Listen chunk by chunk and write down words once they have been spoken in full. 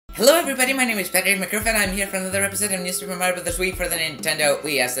Hello everybody, my name is PatTheHyrulerPlays and I'm here for another episode of New Super Mario Bros. Wii for the Nintendo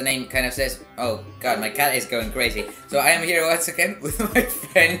Wii, as the name kind of says. Oh god, my cat is going crazy. So I am here once again with my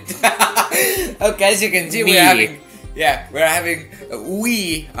friend. Okay, as you can see, we are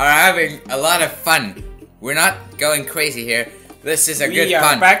having a lot of fun. We're not going crazy here. This is a good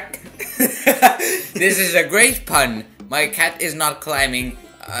pun. Back. This is a great pun. My cat is not climbing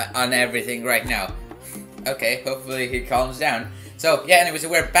on everything right now. Okay, hopefully he calms down. So yeah, anyways,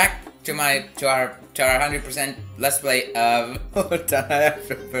 we're back to our 100% Let's Play of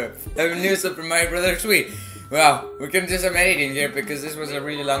New Super Mario Bros. Wii. Well, we can do some editing here because this was a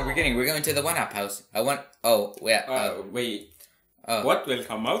really long beginning. We're going to the one-up house. Wait. What will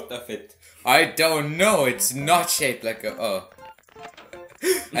come out of it? I don't know. It's not shaped like a.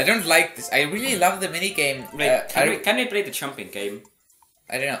 I don't like this. I really love the mini game. Wait, can we play the jumping game?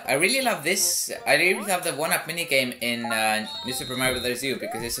 I don't know. I really love this. I really love the one-up minigame in New Super Mario Bros. U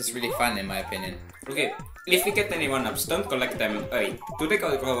because this is really fun in my opinion. Okay, if we get any one-ups, don't collect them. Wait, do they go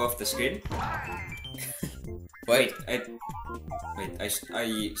off the screen? Wait, I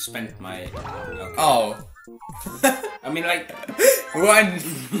spent my. Okay. Oh. I mean, like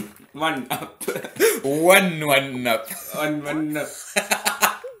one up. one up. One up.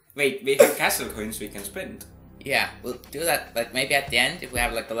 Wait, we have castle coins we can spend. Yeah, we'll do that, like, maybe at the end, if we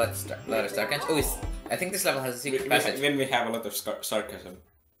have, like, a lot of star coins. Oh, I think this level has a secret passage. When we have a lot of sarcasm.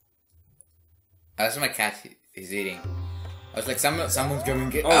 Oh, that's my cat is eating. I was like, someone's coming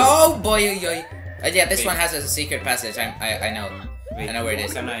and get... Oh, boy, yeah, this one has a secret passage, I know. Wait, I know where it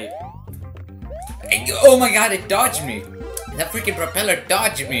is. Can I... Oh my god, it dodged me! That freaking propeller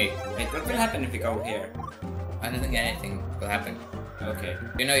dodged me! Wait, what will happen if we go here? I don't think anything will happen. Okay.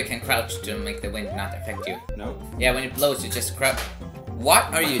 You know you can crouch to make the wind not affect you. No? Yeah, when it blows, you just crouch.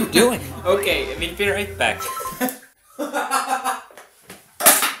 What are you doing? Okay, we'll be right back.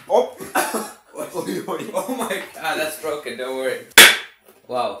 Oh! Oh my god, that's broken, don't worry.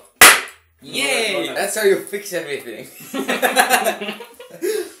 Wow. Yay! That's how you fix everything.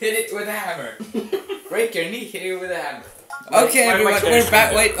 Hit it with a hammer. Break your knee, hit it with a hammer. Okay, everyone, we're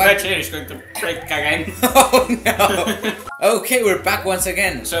back. Wait, my chair is going to break again. Oh no! Okay, we're back once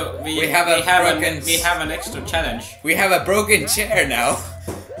again. So we have an extra challenge. We have a broken chair now.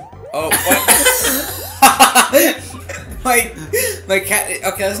 Oh, what? my cat.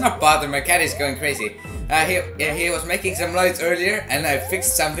 Okay, let's not bother. My cat is going crazy. He was making some noise earlier, and I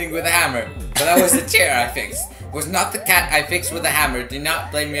fixed something with a hammer. So that was the chair I fixed. It was not the cat I fixed with a hammer. Do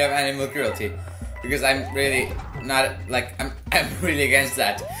not blame me of animal cruelty, because I'm really not like I'm really against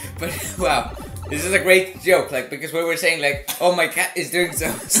that. But wow, this is a great joke, like, because we were saying like, oh, my cat is doing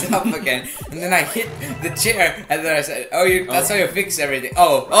some stuff again, and then I hit the chair, and then I said, that's how you fix everything.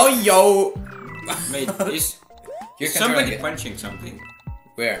 Oh yo. Wait, is somebody punching something?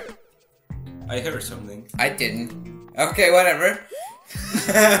 Where? I heard something. I didn't. Okay, whatever.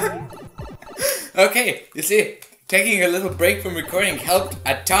 Okay, you see, taking a little break from recording helped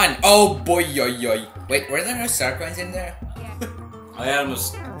a ton. Oh boy, Wait, were there no star coins in there? I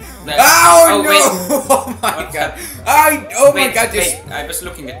almost. Oh no! Wait. Oh my god! My god! Wait, I was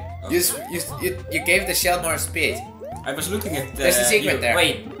looking at. Oh. You gave the shell more speed. I was looking at. There's a secret there.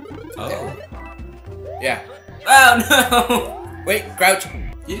 Wait. Oh. Yeah. Oh no! Wait, crouch.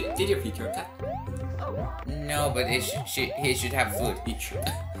 Did you feed your cat? No, but he should have food. He should.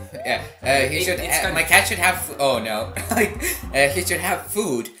 Yeah. My cat should have. Oh no. He should have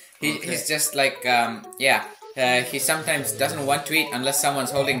food. He's just like yeah. He sometimes doesn't want to eat unless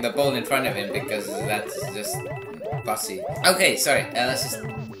someone's holding the bowl in front of him because that's just bossy. Okay, sorry. Let's just.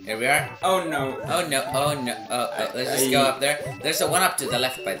 Here we are. Oh no. Oh no. Oh no. Let's just go up there. There's a one up to the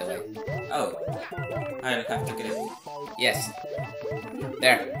left, by the way. Oh. I'll have to get it. Yes.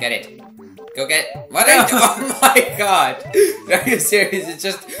 There. Get it. Go get. What? Oh my god. Are you serious? It's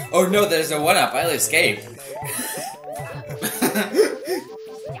just. Oh no. There's a one up. I'll escape.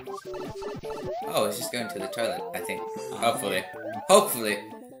 Oh, it's just going to the toilet, I think.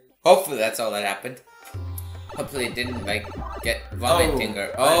 Hopefully that's all that happened. Hopefully it didn't, like, get vomiting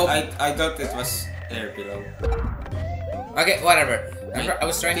or... Oh! I thought it was there below. Okay, whatever. Remember, I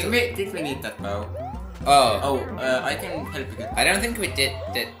was trying to... Did we need that bow? Oh. I can help you get... I don't think we did...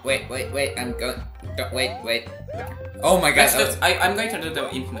 Wait, I'm going... Wait. Oh my god. I'm going to do the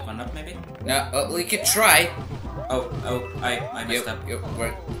infinite one up, maybe? No, we could try. I messed up.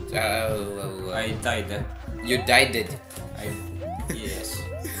 I died. You died it. Yes.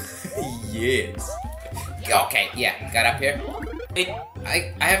 Yes. Okay, yeah, got up here.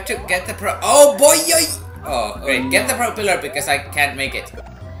 I have to get the pro. Oh boy! Oh, great. Get the propeller because I can't make it.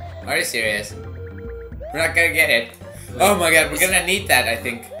 Are you serious? We're not gonna get it. Oh my god, we're gonna need that, I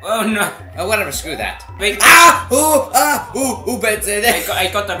think. Oh no! Oh, whatever, screw that. Wait! Ah! Ooh, bad it. I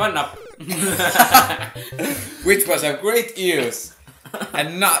got the one up. Which was of great use.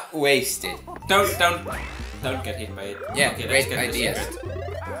 And not wasted. Don't get hit by it. Yeah, okay, great ideas.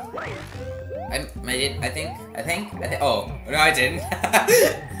 I made it, I think. Oh, no, I didn't.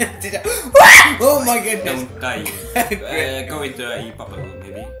 Did I? Oh my goodness. Don't die. Go into a bubble,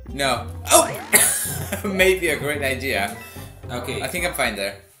 maybe. No. Oh! Maybe a great idea. Okay. I think I'm fine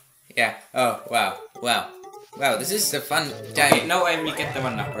there. Yeah. Oh, wow. Wow, this is a fun time. Okay, now I will get the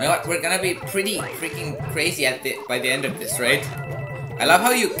one up, right? You know what? We're gonna be pretty freaking crazy by the end of this, right? I love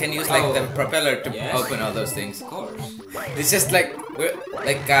how you can use like the propeller to open all those things. Of course. It's just like we're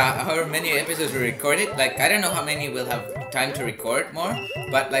like however many episodes we recorded. Like I don't know how many we'll have time to record more,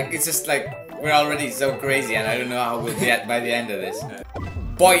 but like it's just like we're already so crazy, and I don't know how we'll be at by the end of this.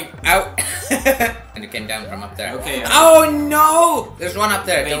 Boy, out! And you came down from up there. Okay. Oh no! There's one up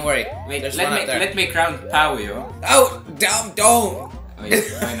there. Don't worry. Wait. There's one up there. Let me crown power you. Oh, don't!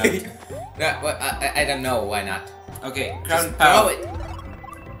 Wait, why not? No, well, I don't know why not. Okay, crown Just power. throw it.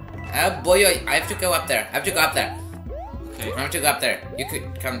 Oh boy, I have to go up there. Okay. I have to go up there. You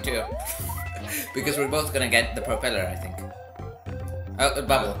could come too. Because we're both gonna get the propeller, I think. Oh,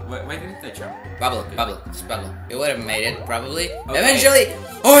 bubble. Why didn't I jump? Bubble. Just bubble. You would have made it, probably. Okay. Eventually!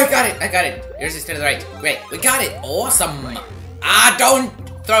 Oh, I got it! Yours is to the right. Great, we got it! Awesome! Ah, don't!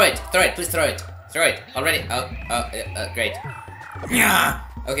 Throw it! Please throw it! Already! Great. Yeah.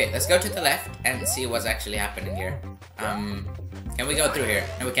 Okay, let's go to the left and see what's actually happening here. Can we go through here?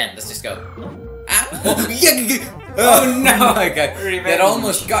 No, we can't. Let's just go. Ah! Oh, yeah. Oh no! My god. Revenge. That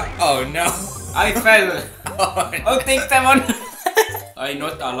almost got... Oh no. I fell! Oh, no. Oh, take that one! I'm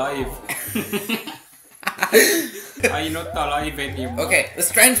not alive. I'm not alive anymore. Okay,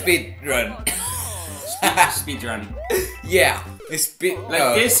 let's try and speed run. Speed run. Yeah. Speed...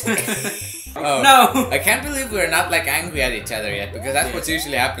 Like this? Oh. No! I can't believe we're not like angry at each other yet, because that's what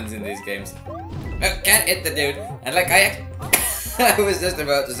usually happens in these games. Can't hit the dude. And like I was just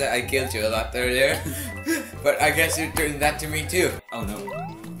about to say I killed you a lot earlier. But I guess you're doing that to me too. Oh no.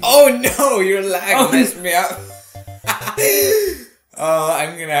 Oh no, your lag messed me up. Oh,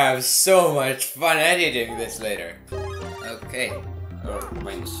 I'm gonna have so much fun editing this later. Okay. Or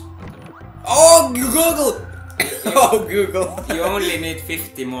mines. Oh, Google! Oh, Google. You only need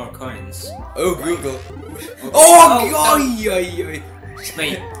 50 more coins. Oh, Google. Okay. Oh,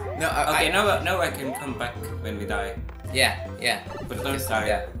 Wait. No, Okay, now I can come back when we die. Yeah. But don't die.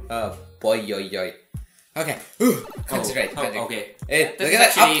 Yeah. Oh, boy. Okay. Ooh, concentrate. Okay. Look That's at that.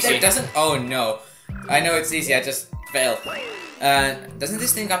 actually Up there easy. doesn't. Oh no. I know it's easy. I just failed. Doesn't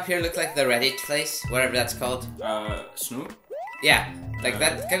this thing up here look like the Reddit place, whatever that's called? Snoop? Yeah. Like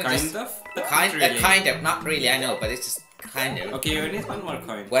that kind of. Kind of. Not really. I know, but it's just kind of. Okay, you need one more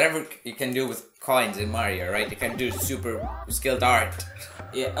coin. Whatever you can do with coins in Mario, right? You can do super skilled art.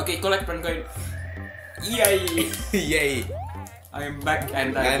 Yeah. Okay, collect one coin. Yay! Yay! I'm back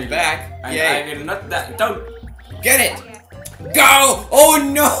and I'm back. And Yay! I will not die. Don't Get it! Go! Oh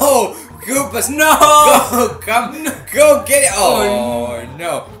no! Koopas, no! Go! Come! Go get it! Oh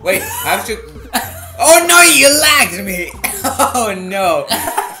no! Wait, I have to. Oh no! You lagged me! Oh no!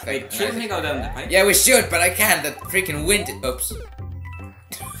 Wait, shouldn't we go down the pipe? Yeah, we should, but I can't. That freaking wind. Oops.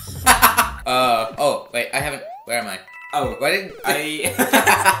 Oh wait, I haven't. Where am I? Oh, Why didn't I?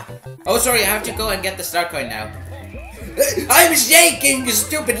 Oh, sorry, I have to go and get the star coin now. I'm shaking, you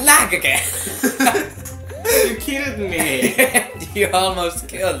stupid lag again. You killed me. You almost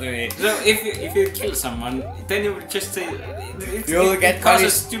killed me. So if you kill someone, then you will just say You'll get it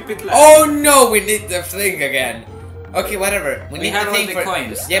causes punished. stupid lag. Oh no, we need the thing again. Okay, whatever. We need have the all thing the for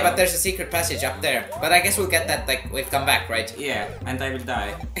coins. Yeah, though. but there's a secret passage up there. But I guess we'll get that like we've come back, right? Yeah, and I will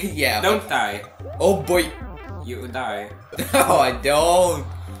die. Yeah. Don't die. Oh boy. You die. No, I don't.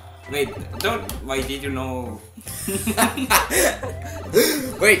 Wait, don't. Why did you know?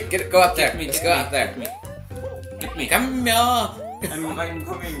 Wait, go up there. Get me, Let's get go me, up there. Get me. Come here. I'm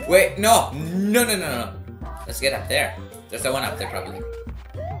coming. Wait, no. Let's get up there. There's the one up there probably.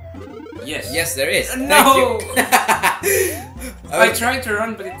 Yes. Yes, there is. No. Thank you. I tried to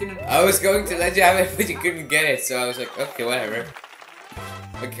run, but it didn't. I was going to let you have it, but you couldn't get it, so I was like, okay, whatever.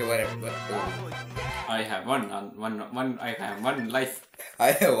 Okay, whatever. I have one. I have one life.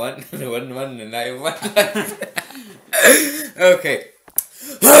 I have one, and I have one left. Okay.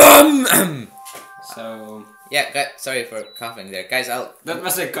 So Yeah, sorry for coughing there, guys. that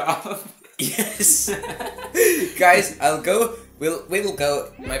was a cough. Yes. Guys, I'll go. We'll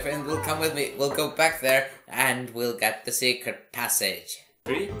go. My friend will come with me. We'll go back there, and we'll get the secret passage.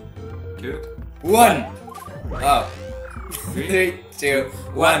 3, 2, 1. Oh. 3, 2,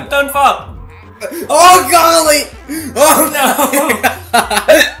 1. Don't fall! Oh golly! Oh no!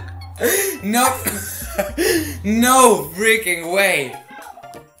 No! No freaking way!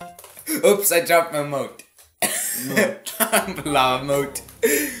 Oops, I dropped my moat. Lava moat.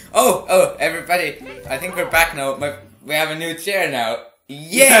 Oh, everybody! I think we're back now. We have a new chair now.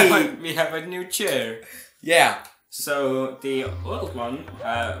 Yay! We have a new chair. Yeah. So the old one,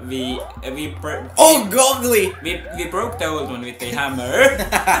 oh goggly! We broke the old one with the hammer.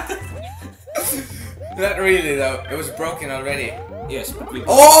 Not really though. It was broken already. Yes, but we.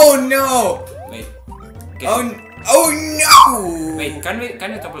 Oh no! Wait. Oh no! Wait, can we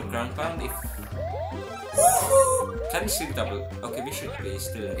double ground pound if? Can we still double? Okay, we should be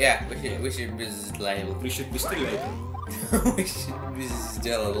still. Yeah, we should be liable. We should be still able. We should be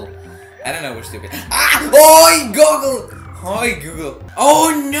still. I don't know, we're stupid. Ah! Oi, Google! Oi, Google! Oh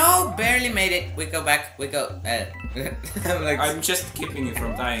no! Barely made it. We go back. We go. I'm just keeping you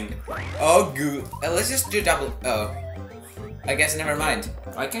from dying. Oh, Google. Let's just do double. Oh. I guess never mind.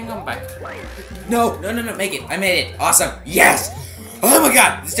 I can come back. No, make it. I made it. Awesome. Yes! Oh my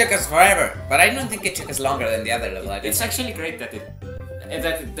god! This took us forever. But I don't think it took us longer than the other level. It's actually great that it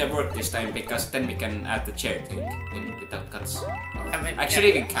worked this time, because then we can add the chair thing without cuts. I mean,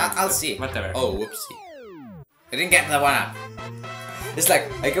 actually, we can't. I'll see. Whatever. Oh, whoopsie. I didn't get the one up. It's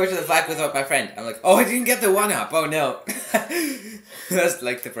like, I go to the flag without my friend. I'm like, oh, I didn't get the one up. Oh no. That's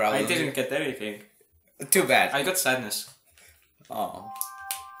like the problem. I didn't get anything. Too bad. I got sadness. Oh.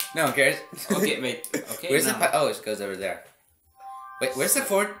 No one cares. Okay, wait. Okay. Where's the oh, it goes over there. Wait, where's the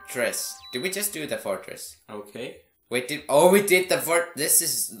fortress? Did we just do the fortress? Okay. Wait, we did the fort. This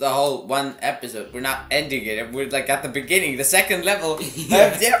is the whole one episode. We're not ending it. We're like at the beginning, the second level of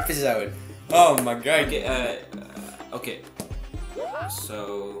the episode. Oh my god. Okay. Okay.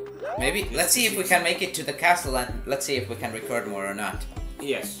 So maybe let's see if we can make it to the castle, and let's see if we can record more or not.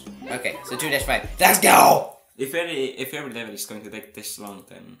 Yes. Okay. So 2-5. Let's go. If every level is going to take this long,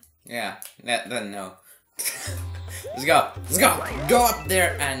 then yeah. Then no. Let's go. Let's go. Go up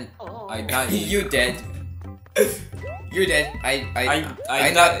there and I died. You dead. You dead. I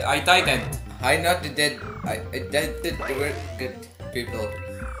died dead. I not the dead. I dead. We're good people.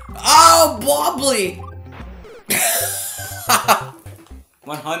 Oh, Bobbly!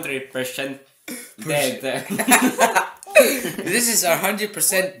 100% dead. This is our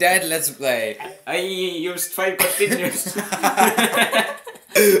 100% dead let's play. I used 5 continues.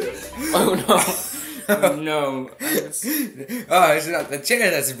 Oh no. Oh no. Oh, it's not the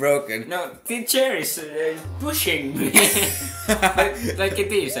chair that's broken. No, the chair is pushing me. Like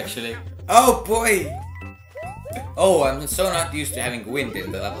it is actually. Oh boy. Oh, I'm so not used to having wind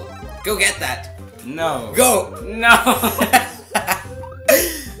in the level. Go get that. No. Go. No.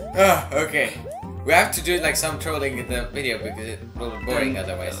 Oh, okay. We have to do like some trolling in the video because it will be boring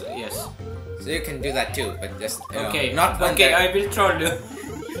otherwise. Yes. So you can do that too, but just okay. Know, not one. Okay, I will troll you.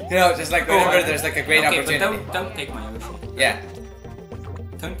 You know, just like whenever there's like a great opportunity. But don't take my ocean. Yeah.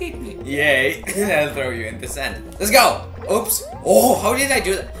 Don't take me. Yay! I'll throw you in the sand. Let's go. Oops. Oh, how did I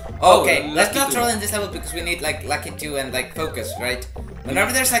do that? Okay, let's not troll in this level because we need like Lucky 2 and like focus, right?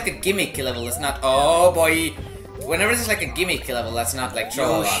 Whenever there's like a gimmick level, it's not. Oh boy. Whenever there's like a gimmick level, that's not like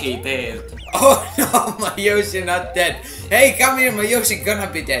troll. Yoshi dead. Oh no, my Yoshi not dead. Hey, come here, my Yoshi gonna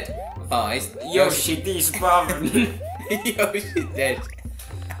be dead. Oh, he's Yoshi despawned. Yoshi dead.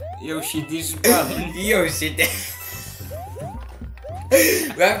 Yoshi despawned. Yoshi dead.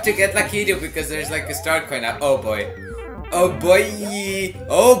 We have to get Lucky 2 because there's like a star coin up. Oh boy. Oh boy.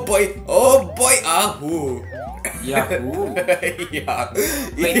 Oh boy. Oh boy. Ahoo. Yahoo. Yeah.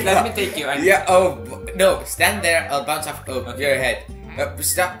 Wait, let me take you. Yeah. Oh no! Stand there. I'll bounce off your head.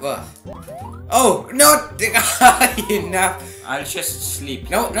 Stop. Oh no! Enough. I'll just sleep.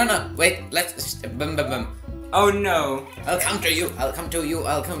 No. Wait. Let's. Bum. Oh no! I'll come to you. I'll come to you.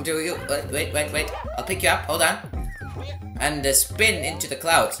 Wait. I'll pick you up. Hold on. And spin into the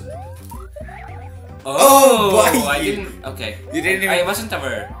clouds. Oh boy! I didn't. Okay. You didn't. I wasn't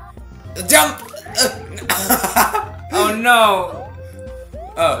aware. Jump! Oh no!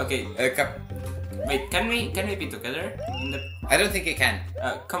 Oh, okay. Come. Wait, can we be together? I don't think you can.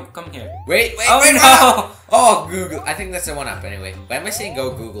 Come here. Wait. Oh wait, no! Oh, Google. I think that's the one up anyway. Why am I saying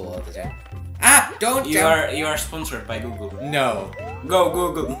go Google all the time? Ah, don't jump. You are sponsored by Google. No. Go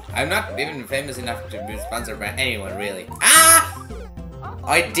Google. I'm not even famous enough to be sponsored by anyone really. Ah!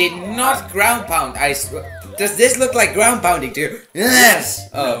 I did not ground pound. I swear. Does this look like ground pounding too? Yes.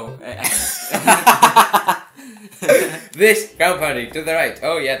 Oh. This ground pounding to the right.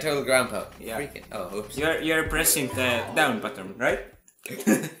 Oh yeah, total ground pound. Yeah. Freaking. Oh, oops. You're pressing the down button, right?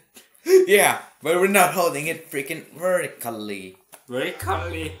 Yeah, but we're not holding it freaking vertically.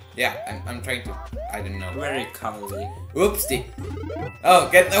 Vertically. Yeah, I'm trying to. I don't know. Vertically. Oopsie. Oh,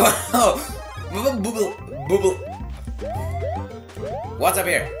 get the one. Oh, bubble, bubble. What's up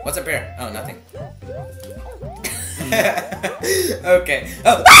here? What's up here? Oh, nothing. Okay.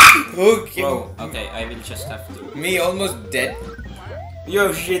 Oh, okay. Whoa. Okay, I will just have to. Me almost dead.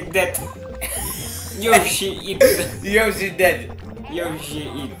 Yoshi dead. Yoshi eat. Yoshi dead. Yoshi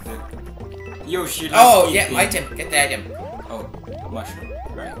eat. Yoshi. Oh, eating. yeah, item. Get the item. Oh, mushroom.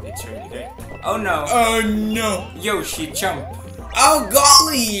 Right, it's really great. Oh no. Oh no. Yoshi jump. Oh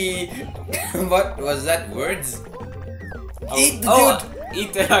golly. What was that? Words? Oh, Eat the dude.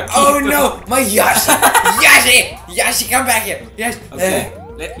 Eat the lucky. Oh no, my Yoshi! Yoshi! Yoshi, come back here! Yes. Okay,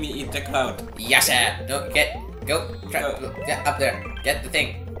 let me eat the cloud. Yoshi! No, go. Try, yeah, up there. Get the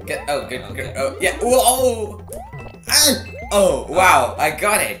thing. Get. Oh, good. Okay. Good. Oh, yeah. Whoa! Ah. Oh, wow! I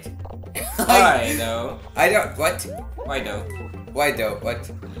got it. Why though? I don't. What? Why though? Why though? What?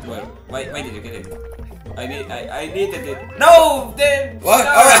 Well, why did you get it? I needed it. No, then. What?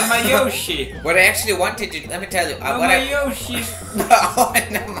 No, Oh. my Yoshi. What I actually wanted to. Let me tell you. No, What my I. Yoshi. Oh,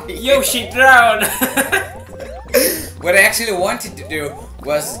 no, my Yoshi drown. What I actually wanted to do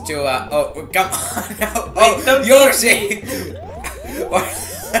was to oh come on now. Wait, don't Yoshi.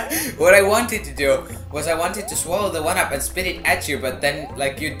 What I wanted to do was I wanted to swallow the one up and spit it at you, but then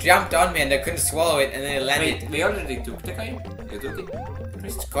like you jumped on me and I couldn't swallow it and then it landed. Wait, we already took the coin. You took it.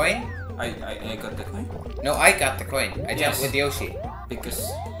 It's coin? I got the coin. No, I got the coin. I jumped Yes. with Yoshi. Because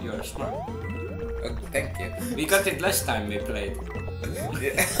you're smart. Oh, thank you. We got it last time we played.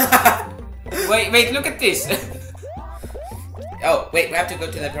 Wait, look at this. Oh, wait, we have to go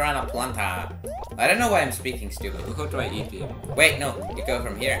to the Piranha Planta. I don't know why I'm speaking stupid. How do I eat him? Wait, no, you go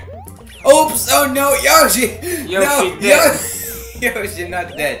from here. Oops! Oh no, Yoshi! Yoshi no, dead. Yoshi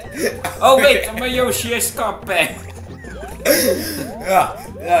not dead. Oh wait, my Yoshi escape.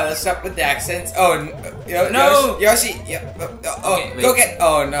 Let's stop with the accents. Oh, No. Yoshi. Yeah. Oh, Okay, wait. go get.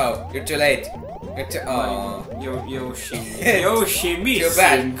 Oh no, you're too late. You're too. Oh. Yoshi. Yoshi missing. Too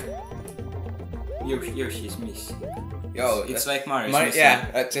bad. Yoshi's missing. Yo, It's like Mario's missing.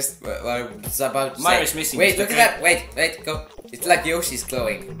 Yeah, just it's about to Mario's say. missing. Wait, look at that. Wait, go. It's like Yoshi's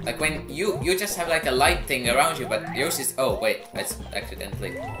glowing. Like when you just have like a light thing around you, but Yoshi's. Oh wait, that's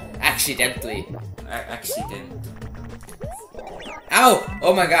accidentally. Accident. Ow!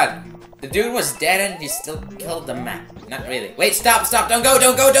 Oh my god. The dude was dead and he still killed the map. Not really. Wait, stop! Don't go!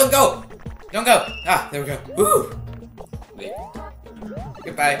 Don't go! Ah, there we go. Woo! Wait.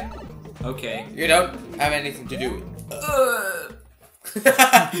 Goodbye. Okay. You don't have anything to do with.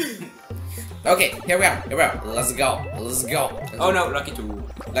 Okay, here we are. Let's go. Oh no, lucky two.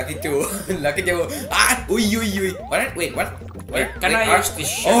 Lucky two. Ah! Uy. What? Wait, what? Wait, can I use this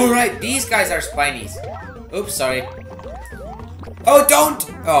shell? Oh right, these guys are spinies. Oops, sorry. Oh, don't!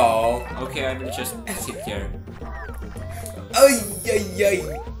 Oh. Okay, I will just sit here. Ay.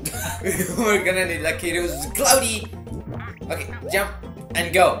 We're gonna need lucky. It was cloudy. Okay, jump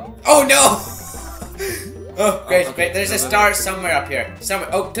and go. Oh no! Oh, great. There's a star somewhere up here.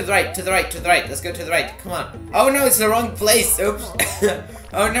 Oh, to the right. Let's go to the right. Come on. Oh no, it's the wrong place. Oops.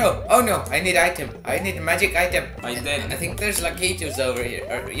 Oh no. I need item. I need a magic item. I did. I think there's Lakitus over here.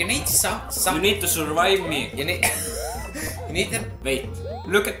 Or you need some. You need to survive me. You need. You need them. Wait.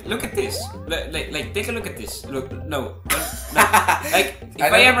 Look at this. Like take a look at this. Look. No. Like if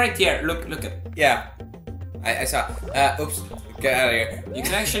I am right here. Look at. Yeah. I saw. Oops. Get out of here. You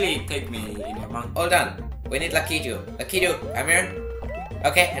can actually take me in your mouth. Hold on. We need Lakitu. Lakitu, come here.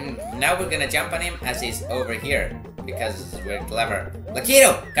 Okay, and now we're gonna jump on him as he's over here. Because we're clever.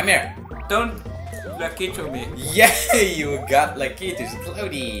 Lakitu, come here. Don't Lakitu me. Yeah, you got Lakitu's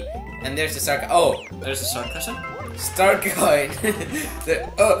cloudy. And there's the star. Oh, There's a sarcasm? star coin.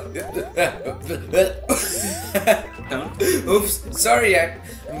 Don't. Oops, sorry,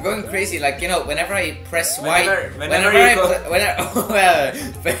 I'm going crazy. Like, you know, whenever I press Y, Whenever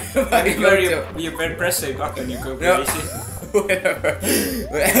you press a button, you go No. crazy.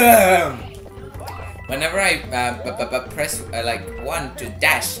 Whenever I press like 1 to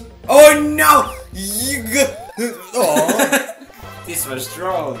dash. Oh no! Oh. This was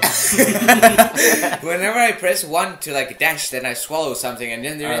troll. Whenever I press 1 to like dash, then I swallow something and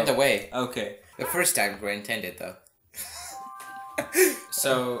then they're in the way. Okay. The first times were intended though.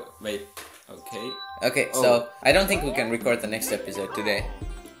 So wait. Okay. Okay, so I don't think we can record the next episode today.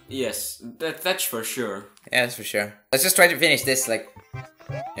 Yes, that's for sure. Yeah, that's for sure. Let's just try to finish this, like,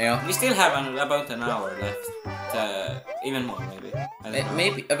 you know. We still have about an hour left. Even more, maybe. I don't know.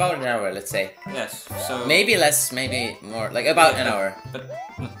 Maybe about an hour, let's say. Yes, so... Maybe less, maybe more. Like, about an hour. But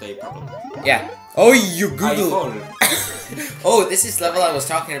not they, probably. Yeah. Oh, you Google! I Oh, this is level I was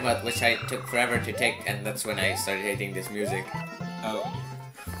talking about, which I took forever to take, and that's when I started hating this music. Oh.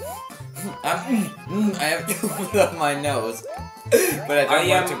 I have to pull up my nose. But I don't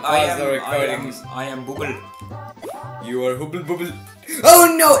want to pause the recordings. I am Bubble. You are Hubble Bubble.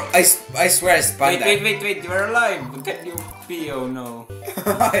 Oh no! I swear I spun that. Wait, you're alive! Can you be? Oh no.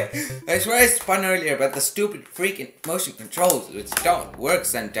 I swear I spun earlier, but the stupid freaking motion controls, which don't work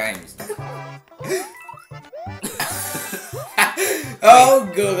sometimes. Oh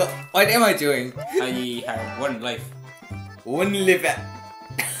Google, what am I doing? I have one life. One liver.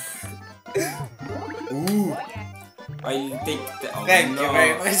 Ooh. I'll take the... Oh, Thank no. you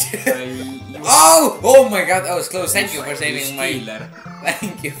very much. You Oh my god, that was close. Thank you for saving my... stealer.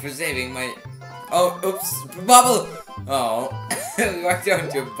 Thank you for saving my... Oh, oops. Bubble! Oh. Why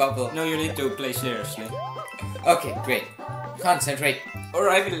don't you bubble? No, you need to play seriously. Okay, great. Concentrate. Or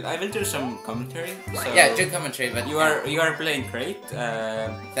I will do some commentary. So Yeah, do commentary, but... You are playing great.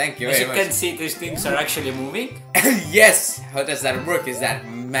 Thank you as very you much. can see, these things are actually moving. Yes! How does that work? Is that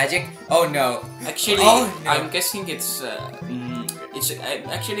magic? Oh no. Actually, Oh, no. I'm guessing it's... I'm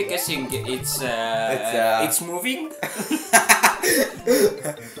actually guessing it's moving.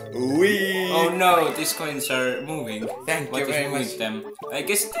 Wee. Oh no, these coins are moving. Thank What you is very moving much. them? I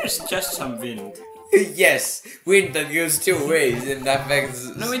guess there's just some wind. Yes, wind that goes two ways and that affects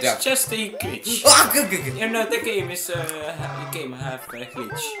No, stuff. it's just a glitch. Ah, good. You know, the game is game have a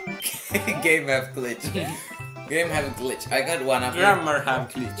glitch. Game have glitch. Game have glitch. I got one up here. Grammar have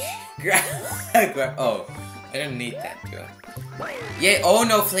glitch. Oh, I don't need that. Yeah. Oh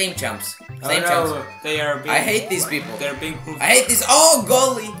no, flame jumps. Flame jumps. They are being... I hate these people. They're being... I hate this. Oh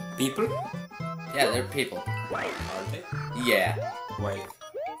golly. People? Yeah, they're people. Are they? Yeah. Why?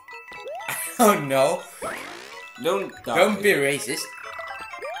 Oh no. Don't die. Don't be racist.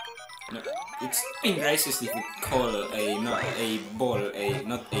 No, it's being racist if you call a ball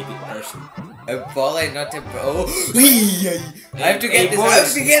not a big person. A ball and not a ball. Oh, I have to get this. I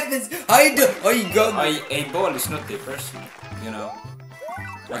have to get this. I do. Oh, you go. A ball is not a person. You know.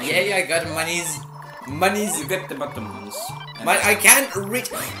 Actually, Yeah, I got monies. you get the bottom ones. But I can't reach.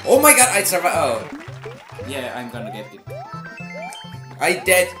 Oh my god, I survived. Oh, Yeah, I'm gonna get it. I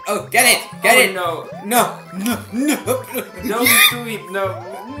dead. Oh, get it. Get it. No. No. Don't do it. No.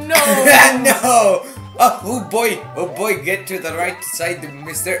 No. No. Oh boy, get to the right side,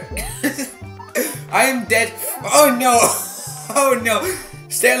 mister. I'm dead. Oh no. Oh no.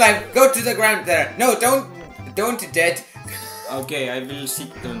 Stay alive. Go to the ground there. No, don't dead. Okay, I will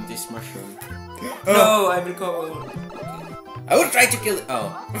sit on this mushroom. Oh. No, I will go. Okay. I will try to kill it. Oh.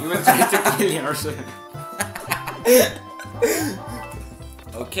 You will try to kill yourself.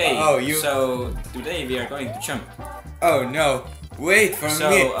 Okay, so today we are going to jump. Oh no. Wait for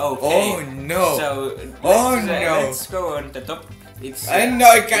me. Okay. Oh no. So let's go on the top. It's I know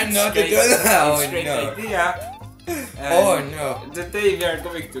I cannot do great, that. Oh it's great no. idea. Oh no. Today we are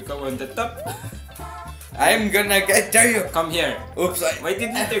going to go on the top. I'm gonna get to you. Come here. Oops. Why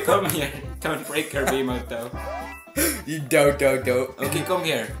didn't you come here? Don't break your beam out though. You don't. Okay, come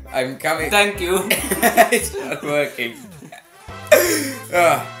here. I'm coming. Thank you. It's not working.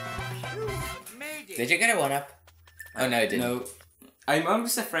 Did you get a one up? Oh no, I didn't. No. I'm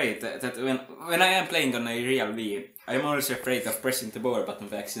always afraid that when I am playing on a real Wii, I'm always afraid of pressing the power button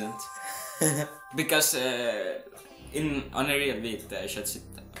by accident. Because on a real Wii it shuts it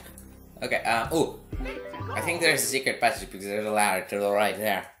down. Okay, oh. I think there's a secret passage because there's a ladder to the right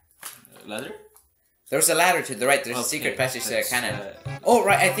there. Ladder? There's a ladder to the right, there's a secret passage cannon. Oh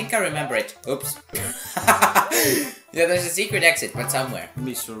right, I think I remember it. Oops. Yeah, there's a secret exit, but somewhere.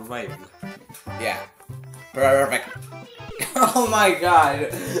 Me survival. Yeah. Perfect. Oh my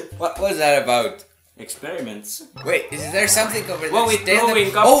god. What was that about? Experiments. Wait, is there something over there? Whoa, it's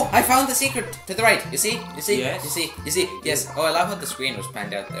blowing up. Oh, I found the secret to the right. You see? Yes. You see? Yes. Oh, I love how the screen was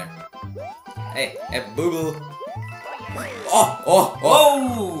panned out there. Hey, a booble. Oh.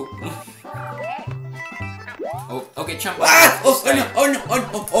 Oh, okay, jump. Ah!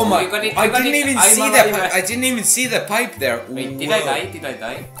 Oh my! You got it, I you got didn't it. even I'm see alive. the pipe. I didn't even see the pipe there. Wait, did Whoa. I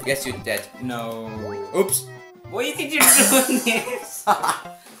die? Yes, you did. No. Oops. Why did you do this?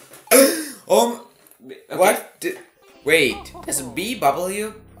 Okay. What? Wait. Does B bubble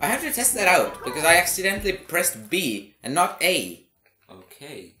you? I have to test that out because I accidentally pressed B and not A.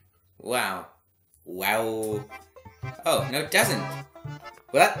 Okay. Wow. Oh, no, it doesn't.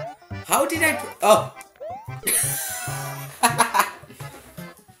 What? How did I... Oh!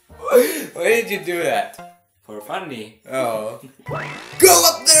 Why did you do that? For funny. Oh. Go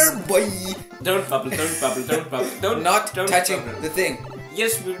up there, boy! Don't bubble, don't bubble, don't bubble. Don't touching bubble. the thing.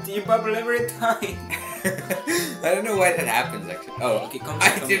 Yes, you bubble every time. I don't know why that happens actually. Oh, okay, come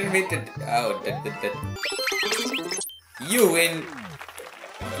I didn't mean to... Oh, You win!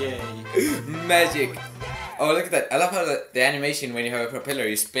 Yay. Magic! Oh, look at that. I love how the animation when you have a propeller,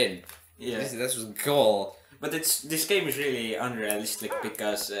 you spin. Yeah. This was cool. But this game is really unrealistic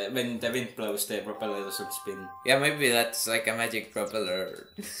because when the wind blows, the propeller doesn't spin. Yeah, maybe that's like a magic propeller.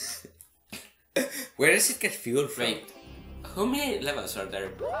 Where does it get fuel from? Wait, how many levels are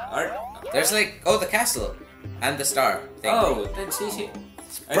there? There's like, oh, the castle and the star thing. Oh, that's easy.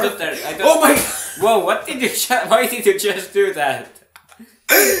 I thought Oh my god! Whoa, what did you why did you just do that?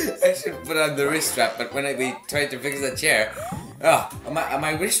 I should put on the wrist strap, but when we tried to fix the chair,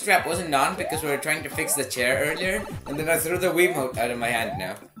 my wrist strap wasn't on because we were trying to fix the chair earlier, and then I threw the Wiimote out of my hand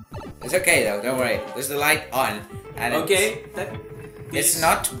now. It's okay though, don't worry. There's the light on, and okay, it's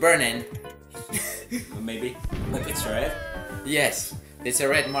not burning. Maybe, but it's red. Yes, it's a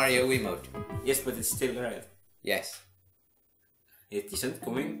red Mario Wiimote. Yes, but it's still red. Yes. It isn't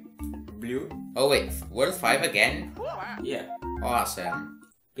going blue. Oh wait, World 5 again? Yeah. Awesome.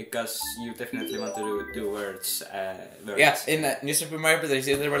 Because you definitely want to do two words. Yeah, in New Super Mario Bros.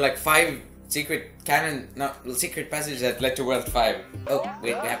 There were like 5 secret secret passages that led to World 5. Oh,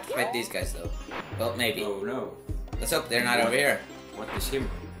 wait, we have to fight these guys though. Well, maybe. Oh no. Let's hope they're not over here. What is him?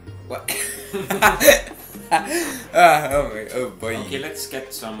 What? Oh boy. Okay, let's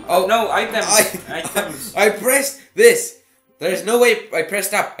get some. Oh no, items! Items! I pressed this! There's no way I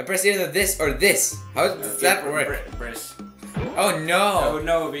pressed up. I pressed either this or this. How does that work? Press. Oh no! Oh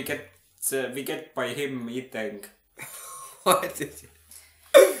no, we get by him eating. What is it?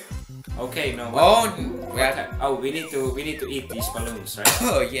 Okay, no. We need to eat these balloons, right?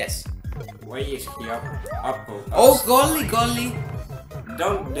 Oh yes. Why is he up? Oh golly!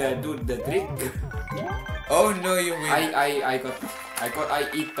 Don't do the trick. Oh no, you win. I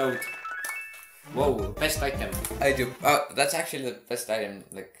eat out. Whoa, best item. I do. Oh, that's actually the best item.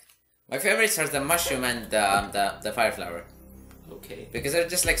 Like, my favorites are the mushroom and the fire flower. Okay. Because they're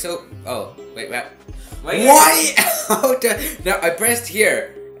just like so. Oh wait. Wait. Why? No, I pressed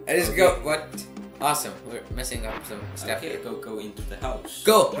here. I just go. What? Awesome. We're messing up some stuff. Okay, go into the house.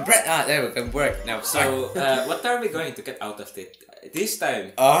 Go. There we can work now. So, what are we going to get out of it this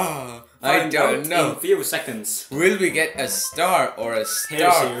time? Oh, I don't know. In few seconds. Will we get a star or a star?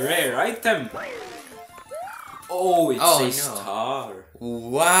 Here's a rare item. Oh, it's a star.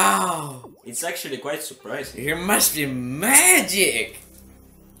 Wow. It's actually quite surprising. Here must be magic.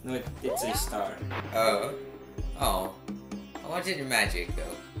 No, it's a star. Oh. I wanted magic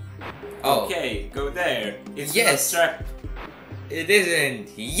though. Oh. Okay, go there. It's yes. not a trap. It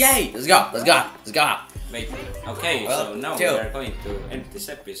isn't. Yay! Let's go. Wait. Okay, well, so now we are going to end this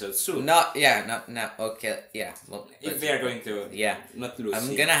episode soon. Not now. Okay, yeah. Well, if we are going to, not lose.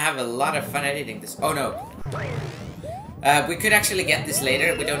 I'm gonna have a lot of fun editing this. Oh no. We could actually get this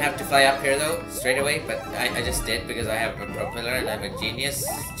later. We don't have to fly up here though, straight away. But I just did because I have a propeller and I'm a genius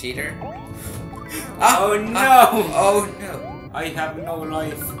cheater. Oh no! Oh no! I have no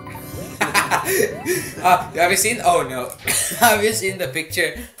life. Have you seen? Oh no! Have you seen the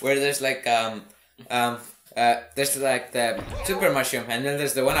picture where there's like there's like the super mushroom and then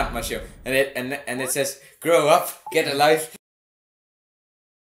there's the 1-up mushroom and it says grow up, get a life.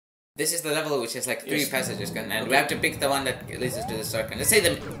 This is the level which has like 3 passages and we have to pick the one that leads us to the circle. Let's say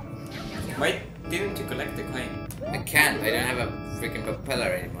them. Why didn't you collect the coin? I can't. I don't have a freaking propeller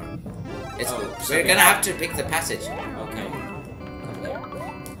anymore. We're gonna have to pick the passage. Okay.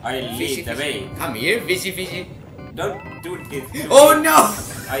 I lead the way. Come here, fishy. Don't do this. Oh no!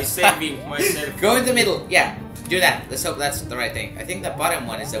 I saving myself. Go in the middle. Yeah, do that. Let's hope that's the right thing. I think the bottom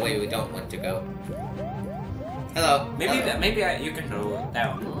one is the way we don't want to go. Hello. Maybe you can go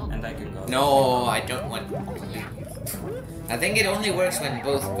down and I can go. No, I don't want. I think it only works when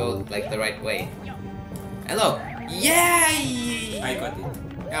both go like the right way. Hello. Yay! I got it.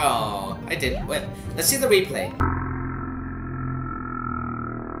 Oh, I didn't. Well, let's see the replay.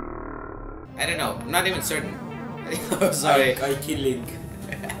 I don't know. I'm not even certain. Oh, sorry. I killing.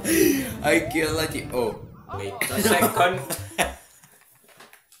 I killed you. Oh. Wait a second.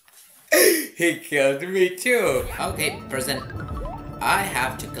 He killed me too. Okay, present. I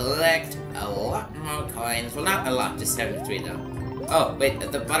have to collect a lot more coins. Well, not a lot, just 73 though. Oh, wait,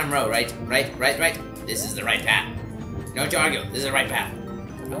 at the bottom row, right? This is the right path. No to argue, this is the right path.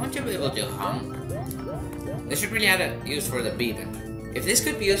 I want to be able to honk. They should really have a use for the beat. If this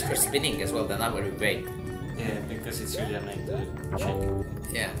could be used for spinning as well, then that would be great. Yeah, because it's really annoying to check.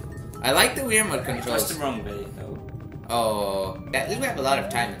 Yeah. I like the weird mode controls. It was the wrong way, though. Oh, at least we have a lot of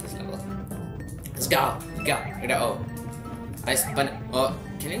time at this level. Let's go. Oh. I spun it. Oh,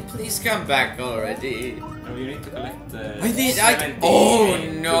 can you please come back already? No, you need to collect I need. Oh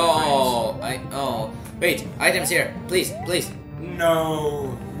no! Wait, items here, please.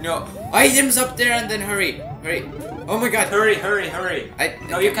 No. Items up there, and then hurry. Oh my God! Hurry!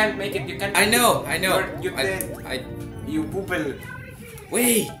 No, you can't make it. You can't. I know. You You poople.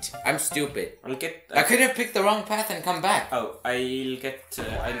 Wait, I'm stupid. I'll get. I could have picked the wrong path and come back. Oh, I'll get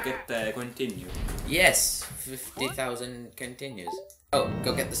continue. Yes, 50,000 continues. Oh,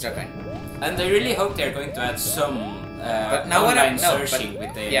 go get the star coin. And I really hope they're going to add some but now online searching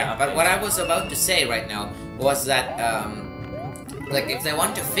with the but what I was about to say right now was that like if they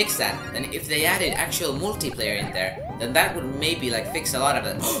want to fix that, then if they added actual multiplayer in there, then that would maybe like fix a lot of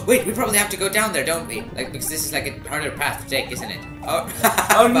it. Wait, we probably have to go down there, don't we? Like because this is like a harder path to take, isn't it? Oh,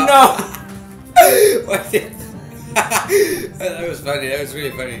 oh no! What did... That was funny. That was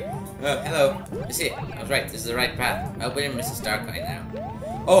really funny. Hello. You see, I was right. This is the right path. I hope we didn't miss a star coin now.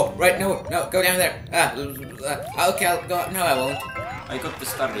 Oh, right. No, go down there. Okay, I'll go. No, I won't. I got the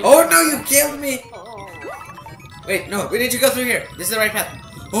star. Oh no, you killed me. Wait, no, we need to go through here. This is the right path.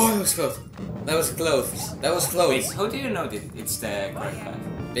 Oh, that was close. That was close. Wait, how do you know that it's the correct path?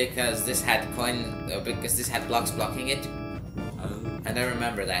 Because this had because this had blocks blocking it. Oh. And I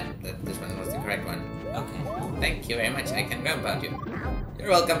remember that this one was the correct one. Okay. Thank you very much. I can ground pound you. You're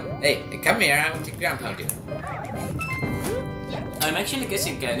welcome. Hey, come here. I want to ground pound you. I'm actually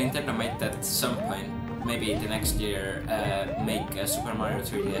guessing Nintendo might at some point, maybe the next year, make Super Mario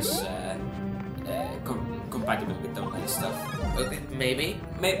 3DS compatible with online stuff. Okay, maybe.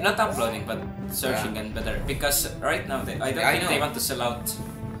 Not uploading, but searching and better. Because right now, I don't think they want to sell out.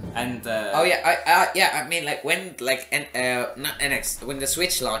 And oh yeah, I mean like when not NX when the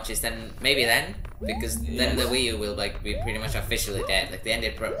Switch launches, then maybe then because then the Wii U will like be pretty much officially dead. Like they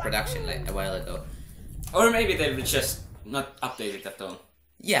ended production like a while ago. Or maybe they will just not update it at all.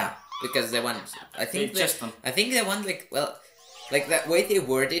 Yeah, because they want. I think they want like that way they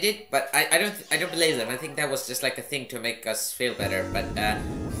worded it, but I don't believe them. I think that was just like a thing to make us feel better. But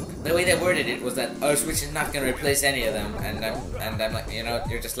the way they worded it was that Switch is not gonna replace any of them, and I'm like, you know,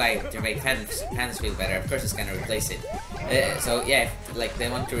 you're just lying to make fans feel better. Of course, it's gonna replace it. So yeah, if, like they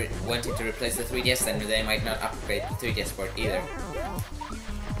wanted to replace the 3DS, then they might not upgrade the 3DS port either.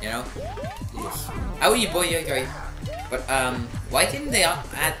 You know? Yes. Oh, you boy, yo. But why didn't they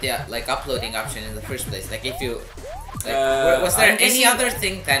add the like uploading option in the first place? Like if you like, was there any other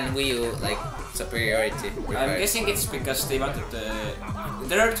thing than Wii U like superiority required? I'm guessing it's because they wanted to...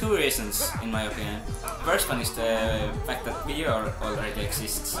 There are two reasons in my opinion. First one is the fact that Wii U already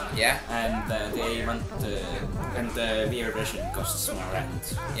exists. Yeah. And they want and the Wii U version costs more and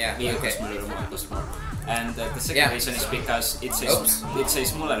yeah, Wii U costs more, remote costs more. And the second reason is because it's a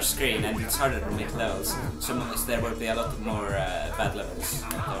smaller screen and it's harder to make levels. So there will be a lot more bad levels.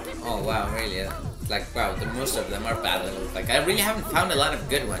 Oh wow, really? Like wow, most of them are bad levels. Like I really haven't found a lot of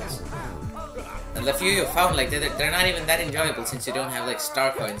good ones. And the few you found, like they're not even that enjoyable since you don't have like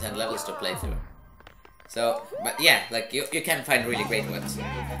star coins and levels to play through. So, but yeah, like you can find really great ones.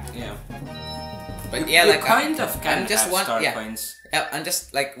 Yeah. But yeah, like kind of can I'm just have star coins. Yeah, I'm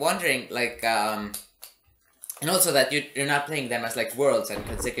just like wondering, like and also that you're not playing them as like worlds and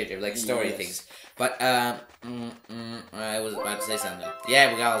consecutive like story things. But I was about to say something.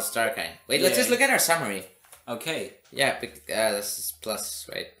 Yeah, we got a star coin. Wait, let's just look at our summary. Okay. Yeah, this is plus,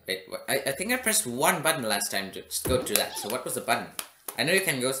 right? Wait, I think I pressed one button last time to just go to that. So what was the button? I know you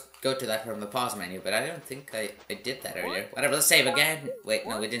can go to that from the pause menu, but I don't think I did that earlier. Whatever, let's save again. Wait,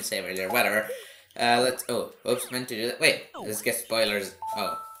 no, we didn't save earlier. Whatever. Oops, meant to do that. Wait, let's get spoilers.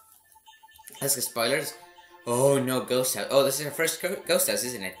 Oh. Let's get spoilers. Oh no, ghost house. Oh, this is our first ghost house,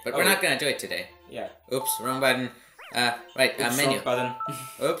 isn't it? But we're not gonna do it today. Yeah. Oops, wrong button. Right, Oops, menu. Wrong button.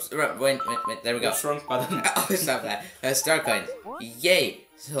 Oops, wait, there we go. Oops, wrong button. Oh, stop that. Star coins. Yay.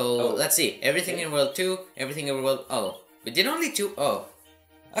 So, let's see. Everything in World 2, everything in World... Oh, we did only 2... Oh.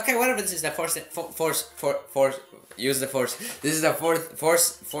 Okay, whatever, this is the force... Use the force. This is the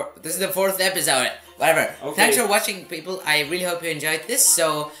this is the fourth episode. Whatever. Okay. Thanks for watching, people. I really hope you enjoyed this.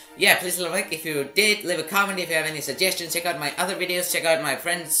 So, yeah, please leave a like if you did. Leave a comment if you have any suggestions. Check out my other videos. Check out my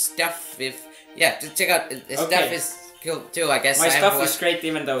friend's stuff. Yeah, just check out his stuff is cool too, I guess. My stuff is great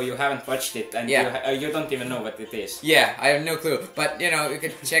even though you haven't watched it and you don't even know what it is. Yeah, I have no clue. But, you know, you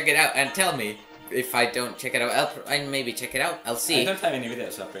can check it out and tell me if I don't check it out. I'll maybe check it out. I'll see. I don't have any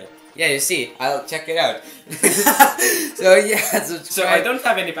videos up yet. Yeah, you see, I'll check it out. So yeah, subscribe. So I don't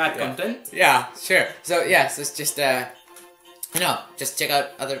have any bad content. Yeah, sure. So yeah, so it's just just check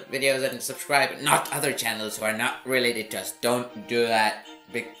out other videos and subscribe. Not other channels who are not related to us. Don't do that.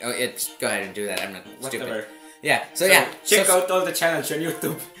 Just go ahead and do that. I'm not stupid. Whatever. Yeah. So yeah, check out all the channels on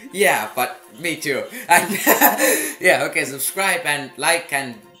YouTube. Yeah, but me too. And yeah, okay. Subscribe and like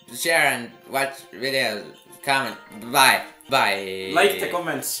and share and watch videos. Comment. Bye. Bye. Like the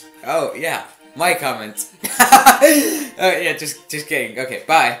comments. Oh yeah, my comments. Oh yeah, just kidding. Okay,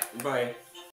 bye. Bye.